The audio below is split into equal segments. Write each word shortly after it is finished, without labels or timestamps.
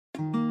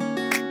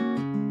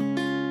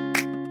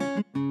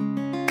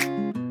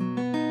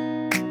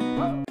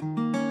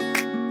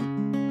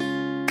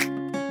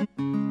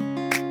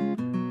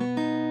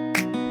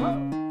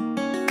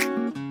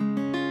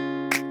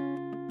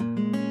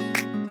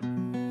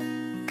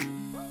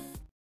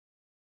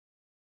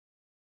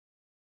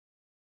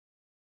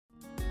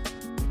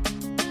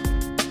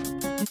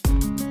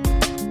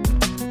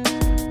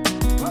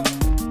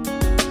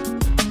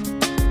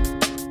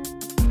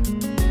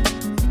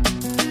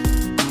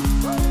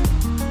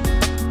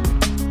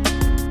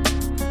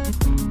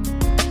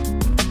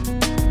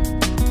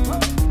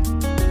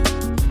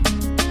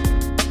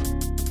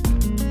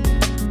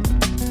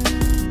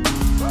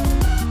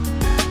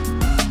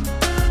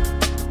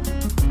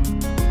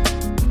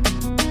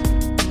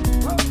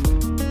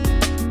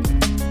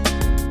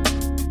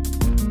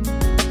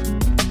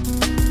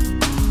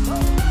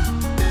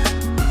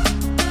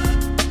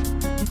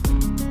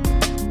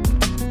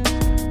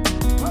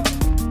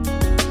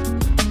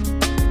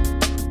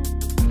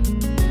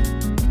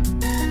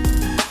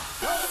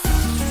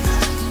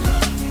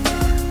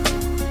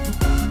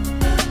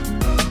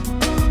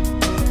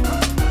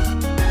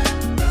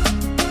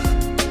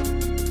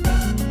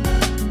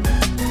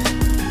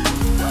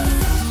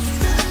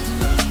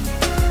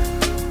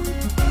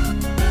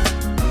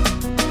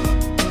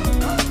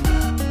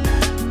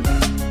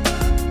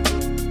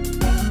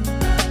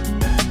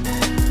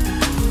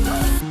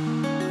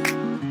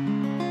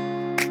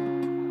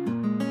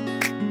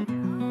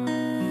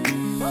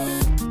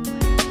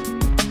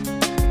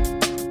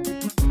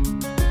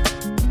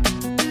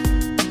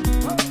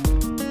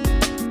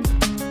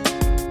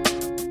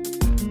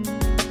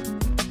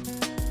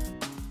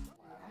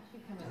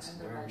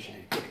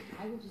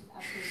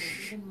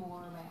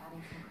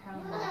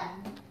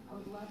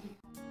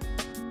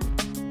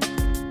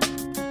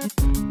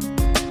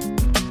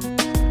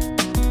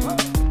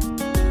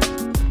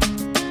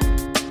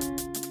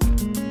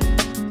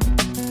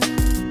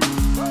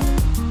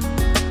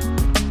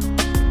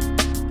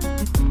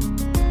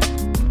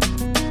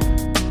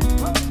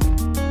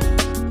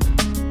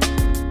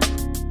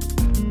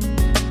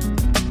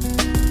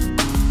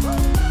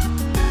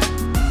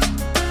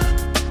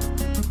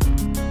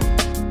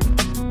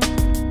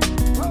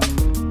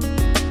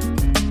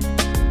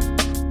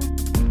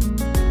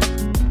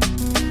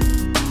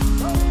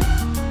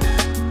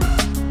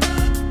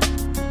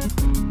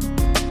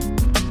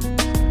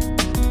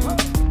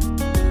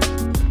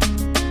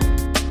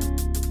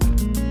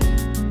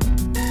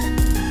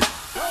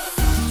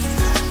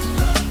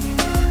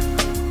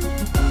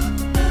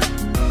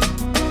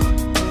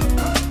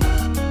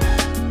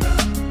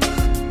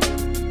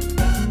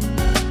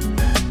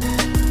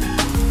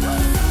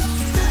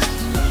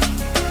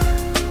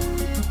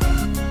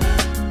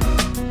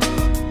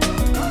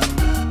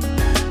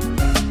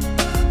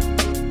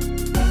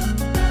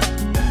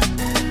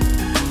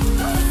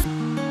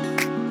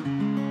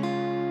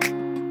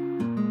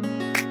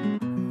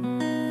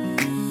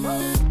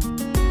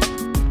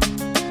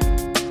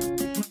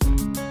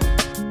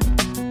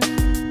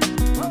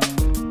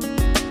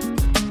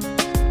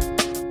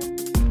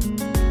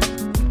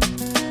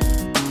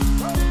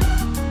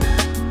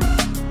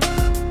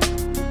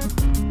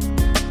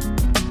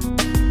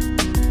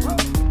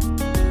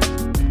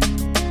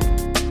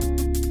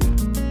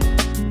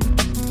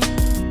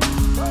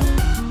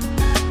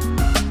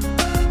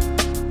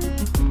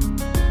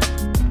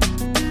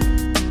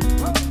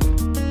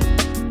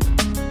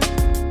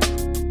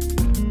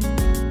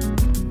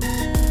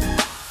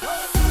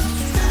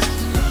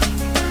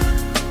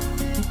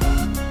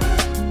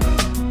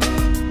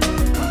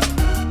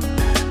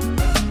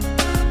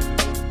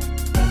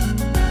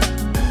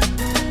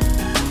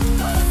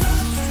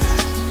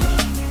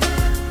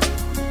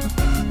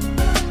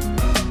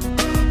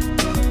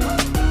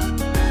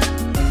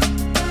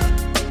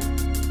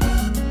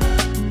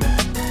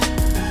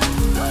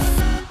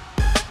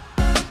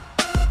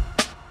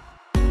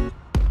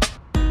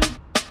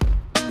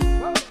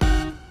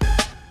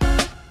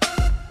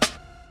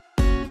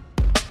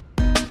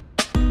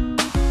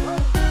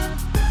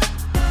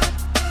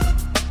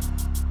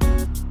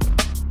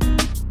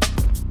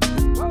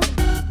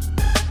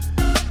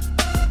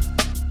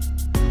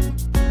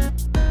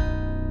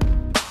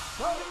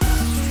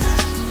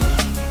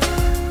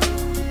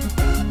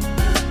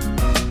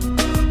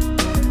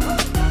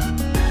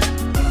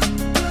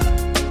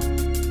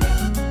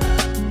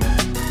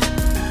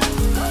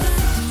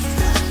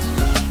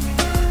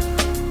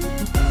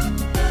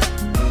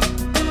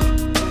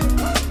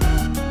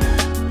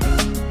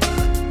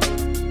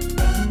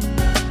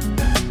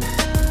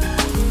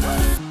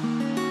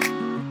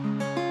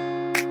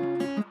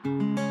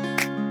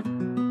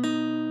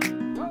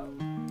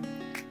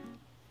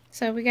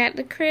So we got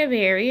the crib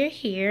area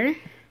here,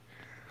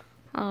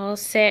 all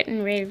set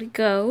and ready to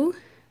go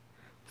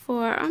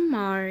for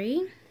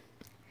Amari.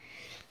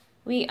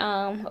 We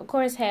of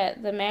course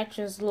had the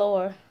mattress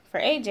lower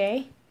for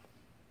AJ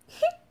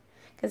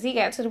because he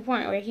got to the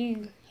point where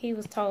he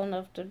was tall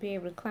enough to be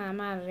able to climb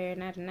out of there,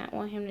 and I did not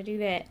want him to do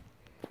that.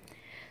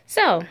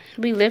 So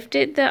we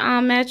lifted the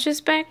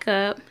mattress back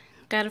up,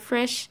 got a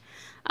fresh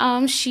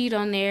sheet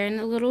on there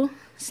and a little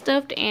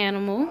stuffed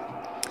animal.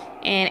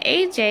 And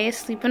AJ is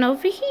sleeping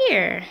over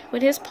here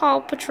with his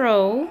Paw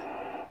Patrol.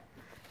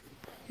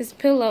 His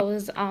pillow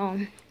is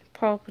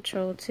Paw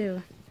Patrol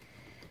too.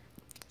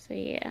 So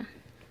yeah.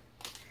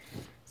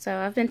 So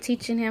I've been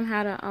teaching him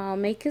how to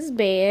make his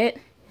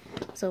bed.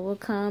 So we'll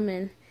come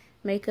and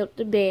make up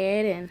the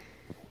bed and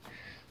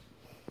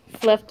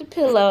fluff the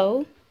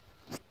pillow.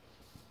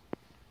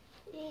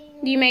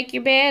 Do you make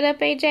your bed up,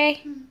 AJ?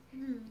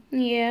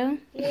 Yeah.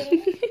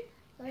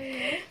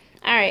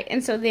 Alright,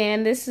 and so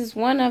then this is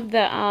one of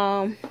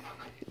the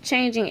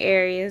changing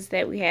areas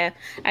that we have.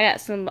 I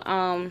got some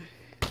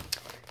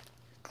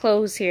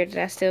clothes here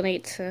that I still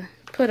need to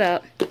put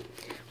up.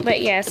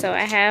 But yeah, so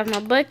I have my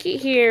bucket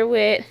here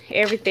with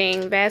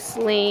everything: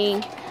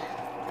 Vaseline,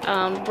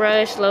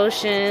 brush,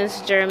 lotions,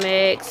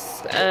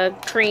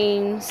 Germex,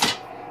 creams.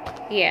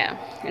 Yeah,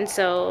 and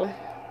so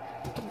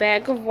a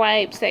bag of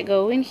wipes that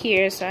go in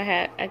here. So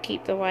I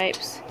keep the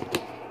wipes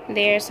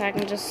there so I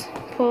can just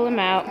pull them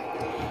out.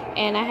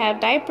 And I have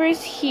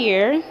diapers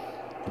here.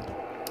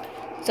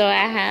 So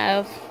I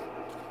have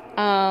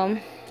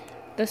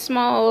the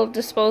small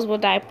disposable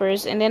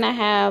diapers, and then I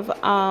have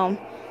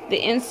the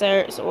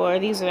inserts, or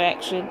these are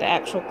actually the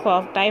actual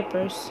cloth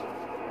diapers,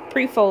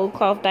 pre-fold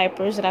cloth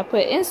diapers that I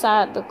put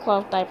inside the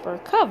cloth diaper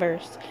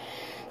covers.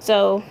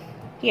 So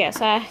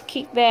yes, I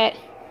keep that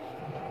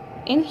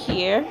in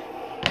here.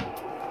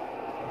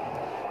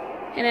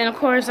 And then of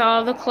course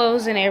all the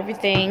clothes and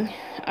everything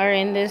are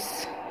in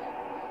this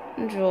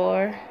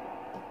drawer,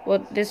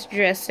 well, this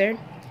dresser,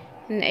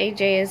 and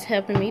AJ is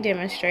helping me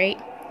demonstrate.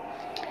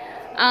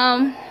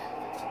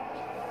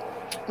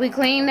 We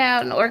cleaned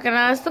out and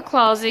organized the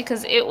closet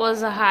because it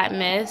was a hot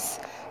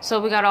mess.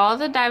 So we got all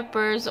the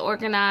diapers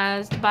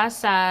organized by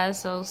size,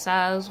 so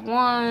size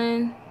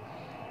 1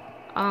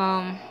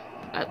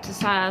 up to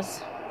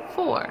size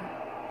 4,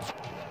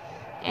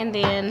 and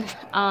then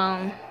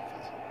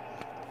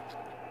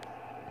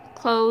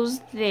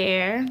clothes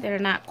there that are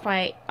not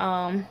quite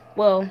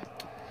well,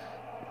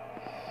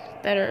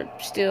 that are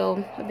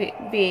still a bit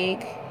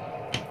big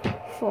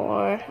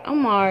for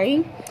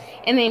Amari.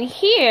 And then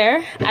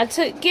here I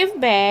took gift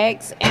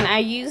bags and I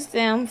used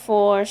them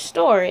for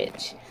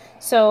storage.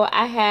 So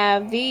I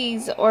have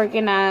these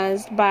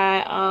organized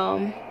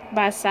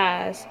by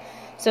size.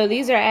 So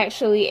these are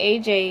actually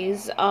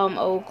AJ's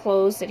old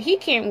clothes that he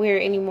can't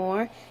wear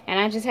anymore, and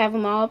I just have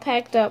them all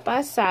packed up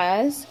by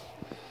size.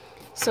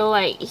 So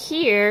like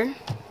here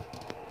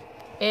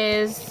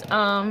is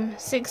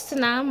 6 to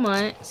 9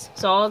 months.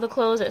 So all the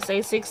clothes that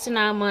say 6 to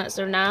 9 months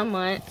or 9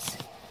 months.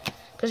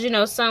 Because, you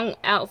know, some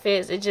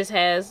outfits, it just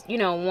has, you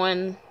know,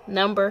 one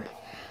number.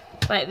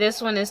 Like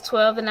this one is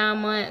 12 to 9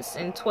 months,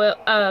 and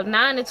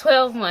 9 to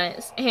 12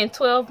 months, and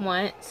 12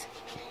 months.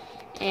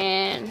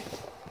 And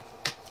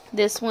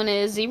this one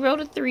is 0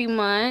 to 3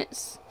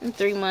 months, and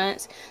 3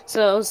 months.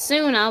 So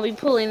soon I'll be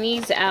pulling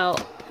these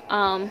out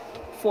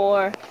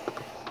for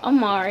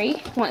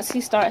Amari once he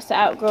starts to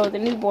outgrow the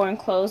newborn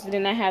clothes. And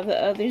then I have the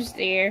others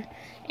there,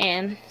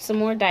 and some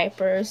more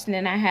diapers. And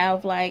then I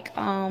have like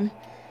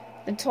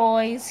the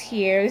toys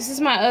here. This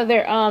is my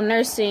other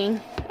nursing,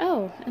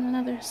 oh, and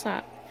another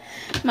sock.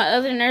 My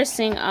other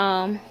nursing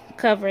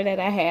cover that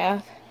I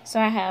have. So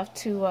I have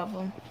 2 of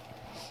them.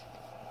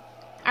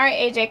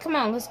 Alright, AJ, come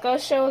on, let's go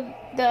show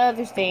the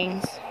other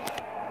things.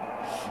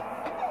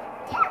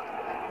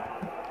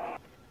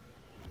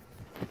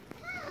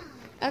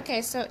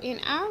 Okay, so in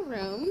our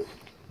room,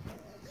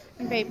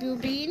 baby will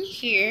be in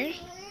here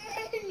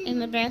in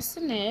the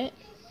bassinet.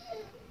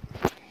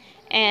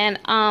 And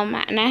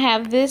I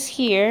have this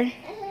here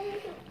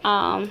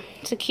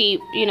to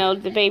keep, you know,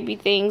 the baby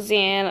things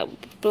in. A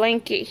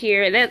blanket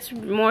here, that's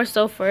more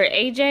so for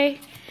AJ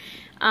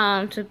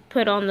to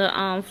put on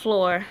the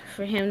floor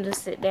for him to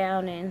sit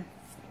down and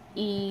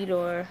eat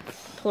or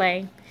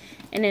play.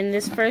 And then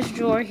this first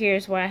drawer here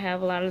is where I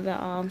have a lot of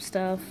the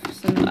stuff,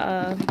 some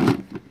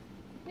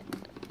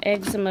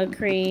eczema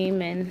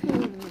cream and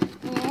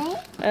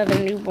other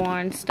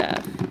newborn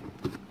stuff.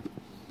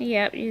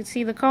 Yep, you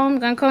see the comb?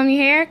 Gonna comb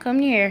your hair?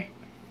 Comb your hair.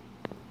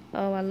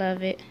 Oh, I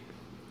love it.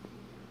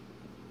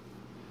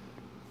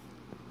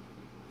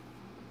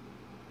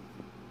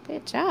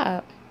 Good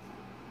job.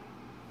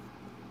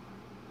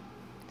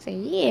 Say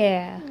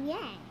yeah.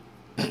 Yeah.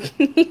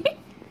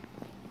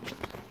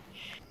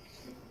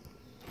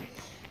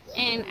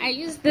 And I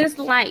use this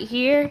light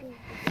here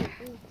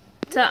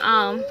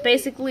to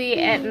basically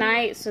at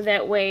night, so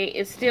that way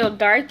it's still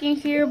dark in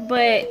here,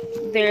 but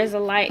there's a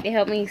light to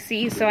help me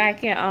see so I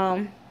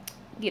can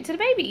get to the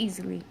baby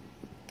easily.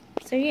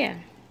 So yeah.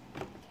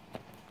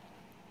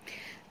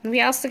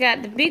 We also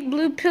got the big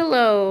blue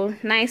pillow,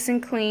 nice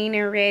and clean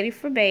and ready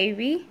for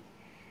baby.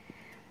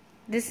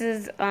 This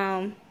is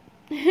a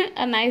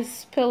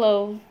nice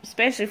pillow,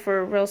 especially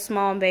for real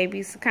small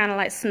babies, to kind of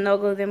like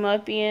snuggle them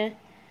up in.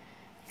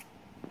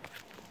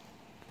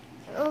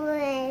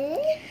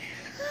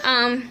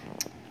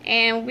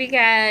 And we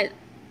got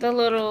the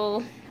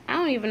little, I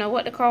don't even know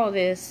what to call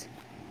this.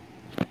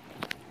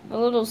 A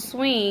little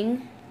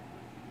swing.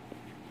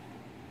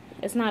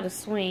 It's not a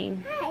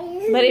swing,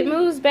 but it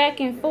moves back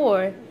and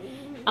forth.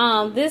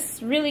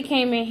 This really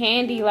came in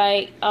handy,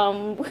 like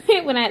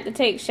when I had to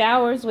take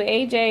showers with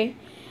AJ.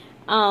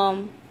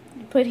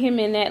 Put him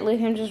in that, let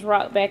him just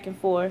rock back and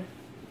forth.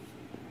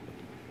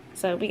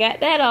 So we got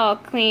that all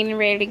clean and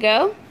ready to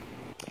go.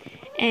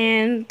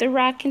 And the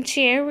rocking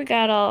chair we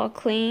got all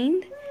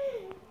cleaned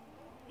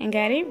and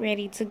got it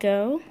ready to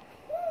go.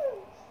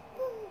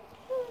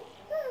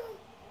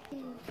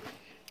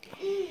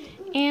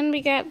 And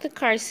we got the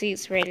car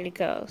seats ready to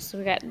go. So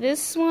we got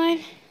this one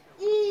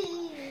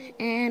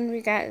and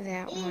we got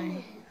that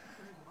one.